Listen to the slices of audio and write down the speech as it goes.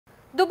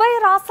Dubai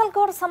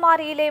Ras Al Khor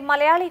സമാരിയിലെ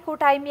Malayali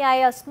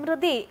കൂട്ടായ്മയായ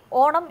സ്മൃതി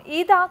ഓണം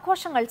ഈദ്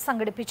ആഘോഷങ്ങൾ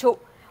സംഘടിപ്പിച്ചു.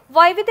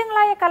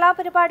 വൈവിധ്യങ്ങളായ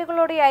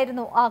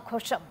കലാപരിപാടികളോടെയായിരുന്നു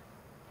ആഘോഷം.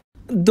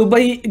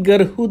 Dubai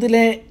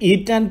ഗർഹൂദിലെ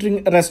eat and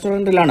drink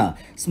റെസ്റ്റോറന്റിലാണ്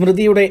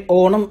സ്മൃതിയുടെ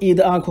Onam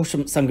Eid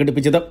ആഘോഷം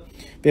സംഘടിപ്പിച്ചത്.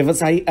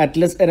 വ്യവസായി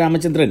അറ്റ്ലസ്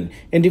രാമചന്ദ്രൻ,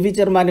 NTV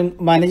ചെയർമാനും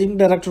മാനേജിംഗ്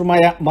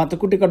ഡയറക്ടറുമായ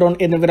മാത്തക്കുട്ടി കടോൺ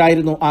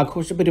എന്നിവരായിരുന്നു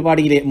ആഘോഷ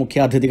പരിപാടിയിലെ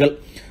മുഖ്യാതിഥികൾ.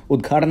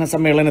 ഉദ്ഘാടന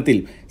സമ്മേളനത്തിൽ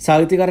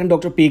സാഹിത്യകാരൻ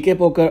doctor PK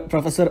Pokker,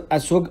 professor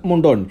Ashok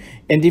മുണ്ടോൺ,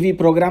 NTV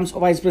programmes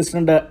vice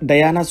president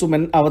Diana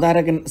Suman,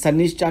 അവതാരകൻ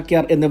സന്നീഷ്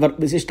ചാക്യാർ എന്നിവർ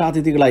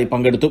വിശിഷ്ടാതിഥികളായി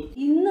പങ്കെടുത്തു.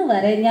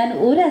 വരെ ഞാൻ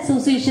ഒരു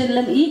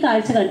അസോസിയേഷനിലും ഈ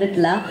കാഴ്ച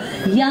കണ്ടിട്ടില്ല.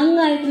 യങ്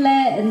ആയിട്ടുള്ള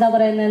എന്താ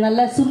പറയുന്നത് നല്ല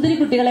സുന്ദരി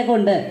കുട്ടികളെ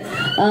കൊണ്ട്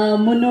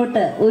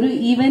മുന്നോട്ട് ഒരു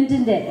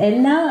ഇവന്റിന്റെ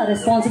എല്ലാ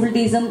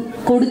റെസ്പോൺസിബിലിറ്റീസും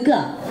കൊടുക്കുക.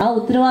 ആ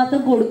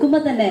ഉത്തരവാദിത്വം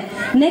കൊടുക്കുമ്പോൾ തന്നെ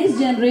നെക്സ്റ്റ്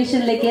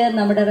ജനറേഷനിലേക്ക്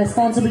നമ്മുടെ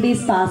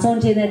റെസ്പോൺസിബിലിറ്റീസ് പാസ് ഓൺ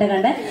ചെയ്യുന്നതായിട്ട്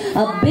കണ്ട്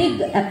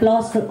ബിഗ്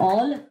അപ്ലോസ് ഫോർ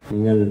ഓൾ.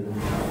 നിങ്ങൾ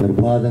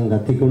നിർബാധം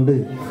കത്തിക്കൊണ്ട്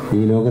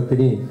ഈ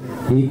ലോകത്തിന്,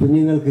 ഈ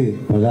കുഞ്ഞുങ്ങൾക്ക്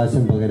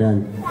പ്രകാശം പകരാൻ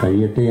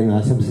കഴിയട്ടെ എന്ന്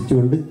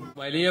ആശംസിച്ചുകൊണ്ട്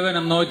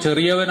വലിയവനെന്നോ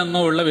ചെറിയവനെന്നോ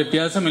ഉള്ള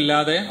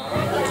വ്യത്യാസമില്ലാതെ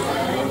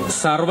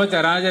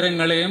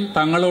സർവചരാചരങ്ങളെയും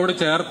തങ്ങളോട്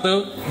ചേർത്ത്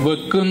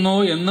വെക്കുന്നു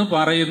എന്ന്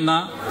പറയുന്ന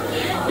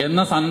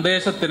എന്ന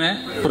സന്ദേശത്തിനെ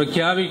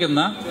പ്രഖ്യാപിക്കുന്ന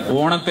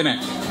ഓണത്തിന്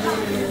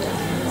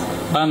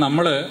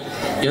നമ്മൾ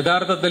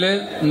യഥാർത്ഥത്തിൽ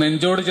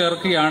നെഞ്ചോട്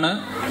ചേർക്കുകയാണ്.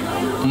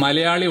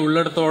 മലയാളി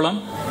ഉള്ളിടത്തോളം,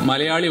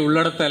 മലയാളി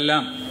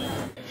ഉള്ളിടത്തെല്ലാം.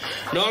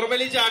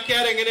 നോർമലി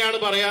ചാക്യാർ എങ്ങനെയാണ്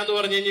പറയാന്ന്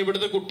പറഞ്ഞു കഴിഞ്ഞാൽ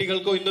ഇവിടുത്തെ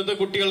കുട്ടികൾക്കോ ഇന്നത്തെ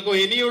കുട്ടികൾക്കോ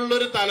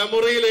ഇനിയുള്ളൊരു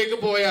തലമുറയിലേക്ക്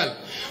പോയാൽ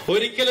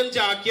ഒരിക്കലും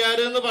ചാക്യാർ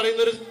എന്ന്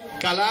പറയുന്ന ഒരു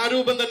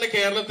കലാരൂപം തന്നെ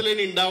കേരളത്തിൽ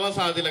ഇനി ഉണ്ടാവാൻ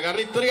സാധ്യത.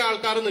 കാരണം ഇത്രയും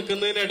ആൾക്കാർ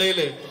നിൽക്കുന്നതിനിടയിൽ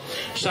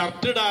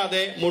ഷർട്ട്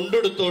ഇടാതെ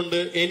മുണ്ടെടുത്തോണ്ട്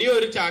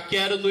ഇനിയൊരു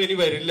ചാക്യാരൊന്നും ഇനി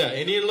വരില്ല.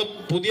 ഇനിയുള്ള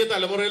പുതിയ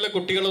തലമുറയിലെ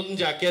കുട്ടികളൊന്നും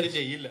ചാക്യാർ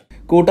ചെയ്യില്ല.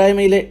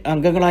 കൂട്ടായ്മയിലെ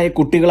അംഗങ്ങളായ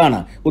കുട്ടികളാണ്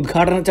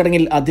ഉദ്ഘാടന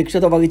ചടങ്ങിൽ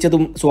അധ്യക്ഷത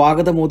വഹിച്ചതും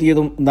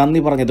സ്വാഗതമോദിയതും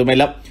നന്ദി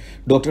പറഞ്ഞതുമെല്ലാം.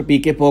 ഡോക്ടർ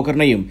PK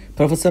പോക്കറിനെയും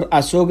പ്രൊഫസർ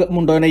അശോക്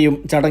മുണ്ടോനെയും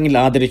ചടങ്ങിൽ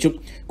ആദരിച്ചു.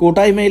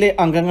 കൂട്ടായ്മയിലെ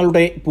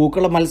അംഗങ്ങളുടെ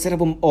പൂക്കള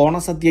മത്സരവും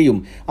ഓണസദ്യയും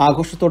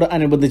ആഘോഷത്തോട്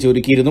അനുബന്ധിച്ച്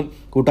ഒരുക്കിയിരുന്നു.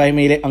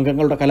 കൂട്ടായ്മയിലെ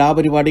അംഗങ്ങളുടെ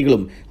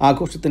കലാപരിപാടികളും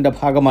ആഘോഷത്തിന്റെ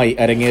ഭാഗമായി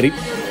അരങ്ങേറി.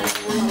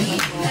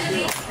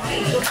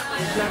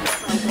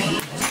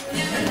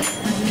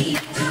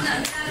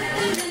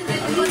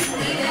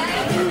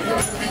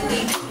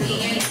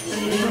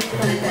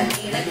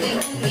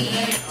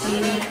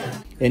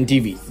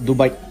 NTV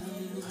Dubai.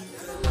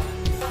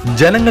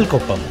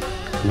 ജനങ്ങൾക്കൊപ്പം,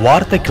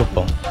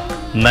 വാർത്തയ്ക്കൊപ്പം,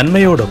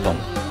 നന്മയോടൊപ്പം.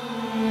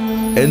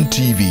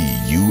 NTV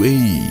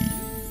UAE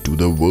to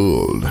the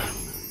world.